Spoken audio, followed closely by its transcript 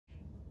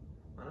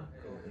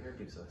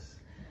introduce us.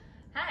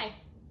 Hi.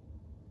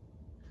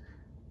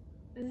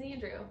 This is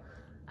Andrew.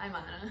 I'm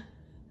Anna.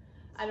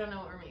 I don't know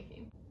what we're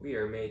making. We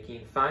are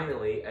making,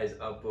 finally, as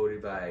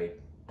upvoted by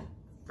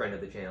friend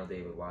of the channel,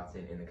 David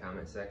Watson, in the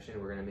comment section,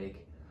 we're going to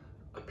make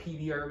a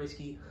PBR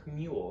Whiskey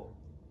Mule.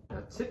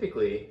 Now,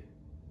 typically,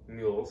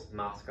 mules,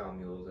 Moscow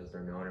mules as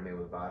they're known, are made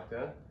with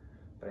vodka.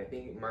 But I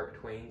think Mark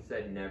Twain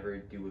said never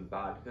do with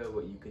vodka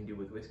what you can do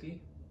with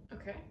whiskey.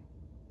 Okay.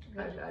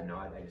 I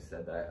just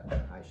said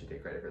that. I should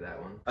take credit for that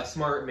one. A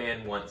smart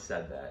man once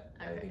said that.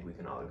 Okay. I think we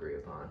can all agree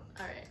upon.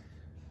 All right.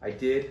 I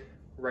did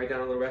write down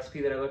a little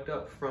recipe that I looked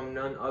up from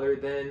none other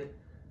than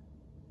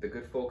the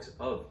good folks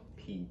of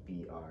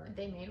PBR.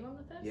 They made one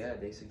with this? Yeah,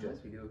 they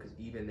suggest we do it because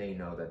even they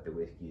know that the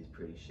whiskey is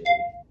pretty shitty.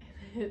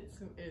 it's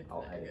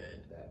I'll not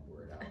edit good. that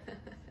word out.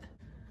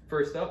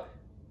 First up,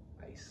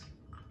 ice.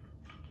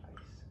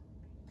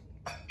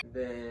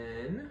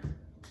 Then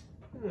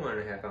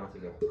 1.5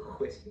 ounces of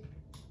whiskey.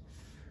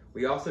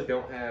 We also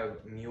don't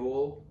have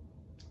Mule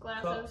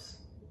Glasses. cups,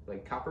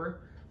 like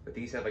copper, but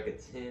these have like a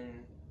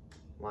tin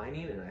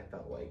lining, and I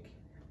felt like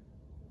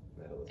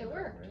that was it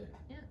worked. Right?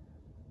 Yeah.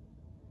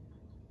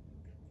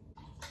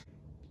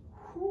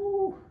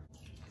 Whew.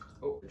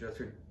 Oh, adjust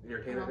your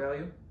entertainment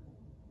value.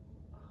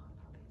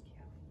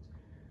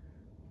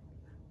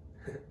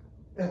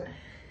 Oh, thank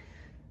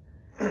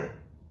you.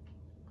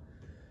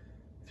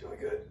 It's really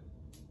good.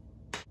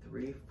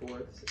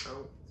 3/4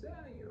 ounce. Yeah,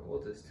 you know,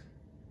 we'll just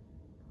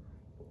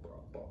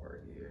bar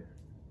here.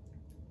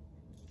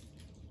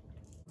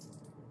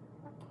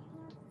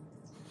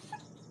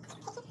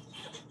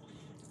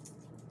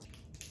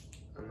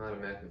 I'm not a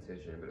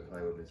mathematician, but it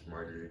probably would have been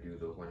smarter to do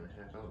the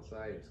 1.5 ounce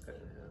side, just cut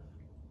it in half.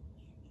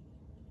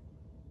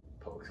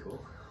 Public school,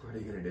 what are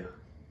you gonna do?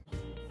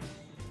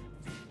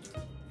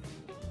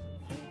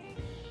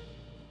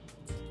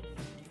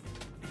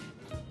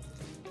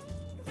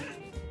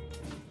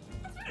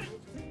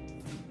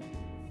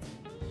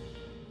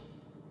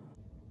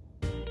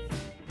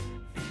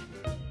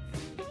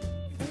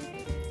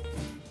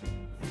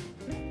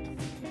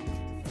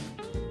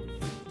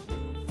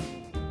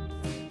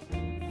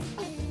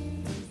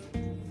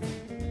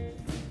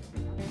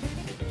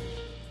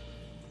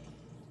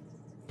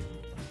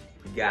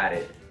 Got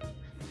it.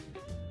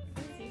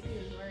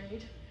 Cece was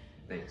worried.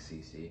 Thanks,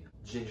 Cece.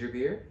 Ginger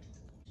beer.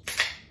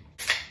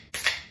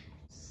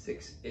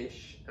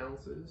 6-ish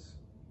ounces.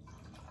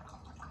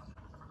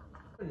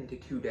 1 to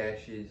 2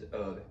 dashes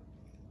of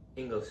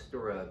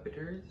Angostura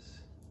bitters.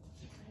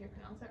 How do you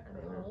pronounce it? Are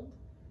they old?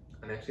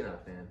 I'm actually not a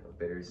fan of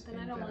bitters. Then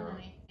I don't want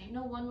any. Ain't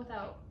no one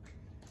without.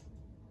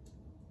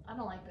 I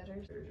don't like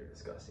bitters. Bitters are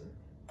disgusting.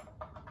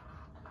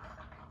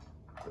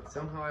 But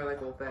somehow I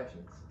like old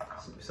fashions.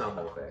 Some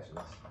old fashions.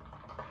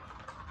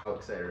 How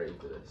excited are you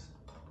for this?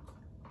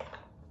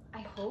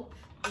 I hope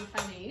we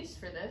find a use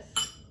for this.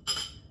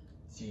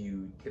 Do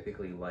you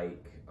typically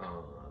like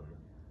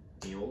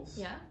mules?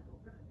 Yeah.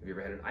 Have you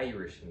ever had an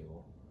Irish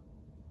mule?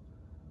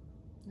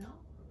 No.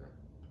 Okay.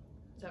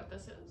 Is that what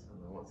this is? I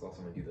don't know, I once saw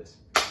someone do this.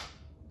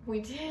 We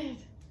did.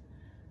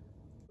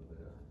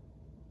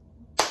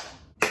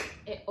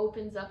 It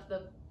opens up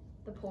the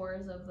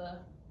pores of the...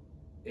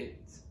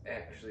 It's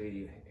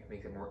actually, it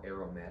makes it more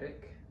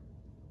aromatic.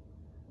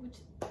 Which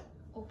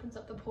opens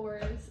up the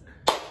pores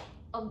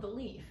of the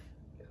leaf.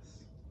 Yes,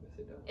 yes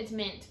it does. It's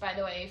mint, by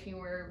the way, if you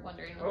were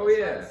wondering what Oh this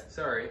yeah, was.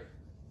 sorry.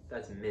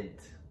 That's mint.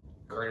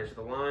 Garnish with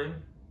a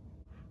lime.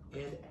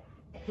 And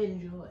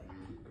enjoy.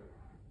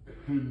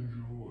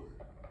 Enjoy.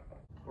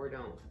 Or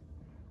don't.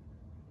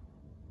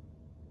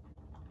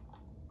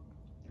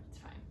 It's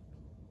fine.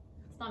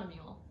 It's not a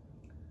mule.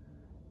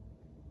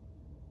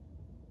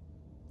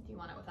 Do you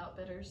want it without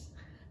bitters?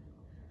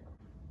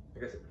 I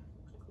guess,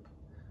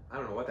 I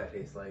don't know what that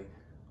tastes like.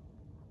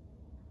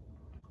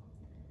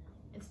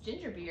 It's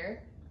ginger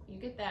beer. You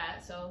get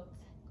that, so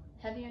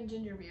heavy on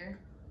ginger beer.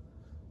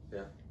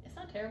 Yeah. It's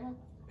not terrible.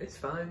 It's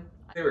fine.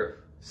 They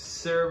were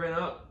serving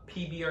up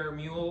PBR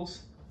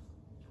mules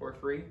for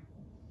free.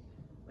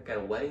 Like at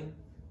a wedding.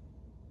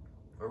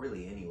 Or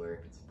really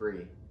anywhere. It's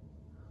free.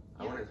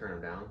 I want to turn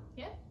them down.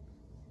 Yeah.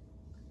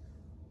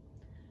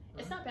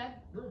 It's not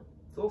bad. No,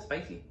 it's a little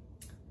spicy.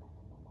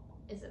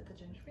 Is it the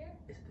ginger beer?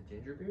 Is it the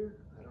ginger beer?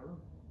 I don't know.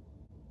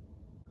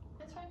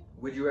 It's fine.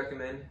 Would you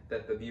recommend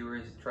that the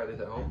viewers try this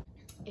at home?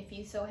 If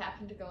you so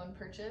happen to go and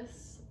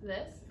purchase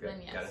this,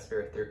 then yes. Got a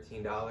spare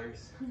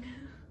 $13.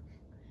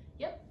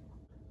 Yep.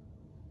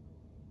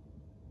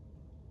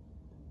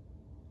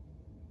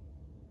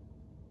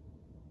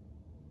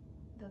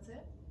 That's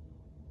it?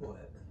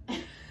 What?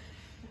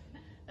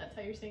 That's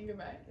how you're saying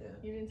goodbye? Yeah.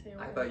 You didn't say a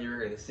word. I thought you were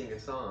going to sing a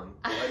song.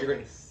 I thought you were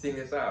going to sing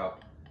us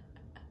out.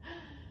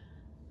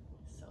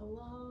 So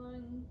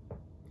long.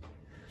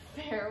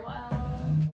 Farewell.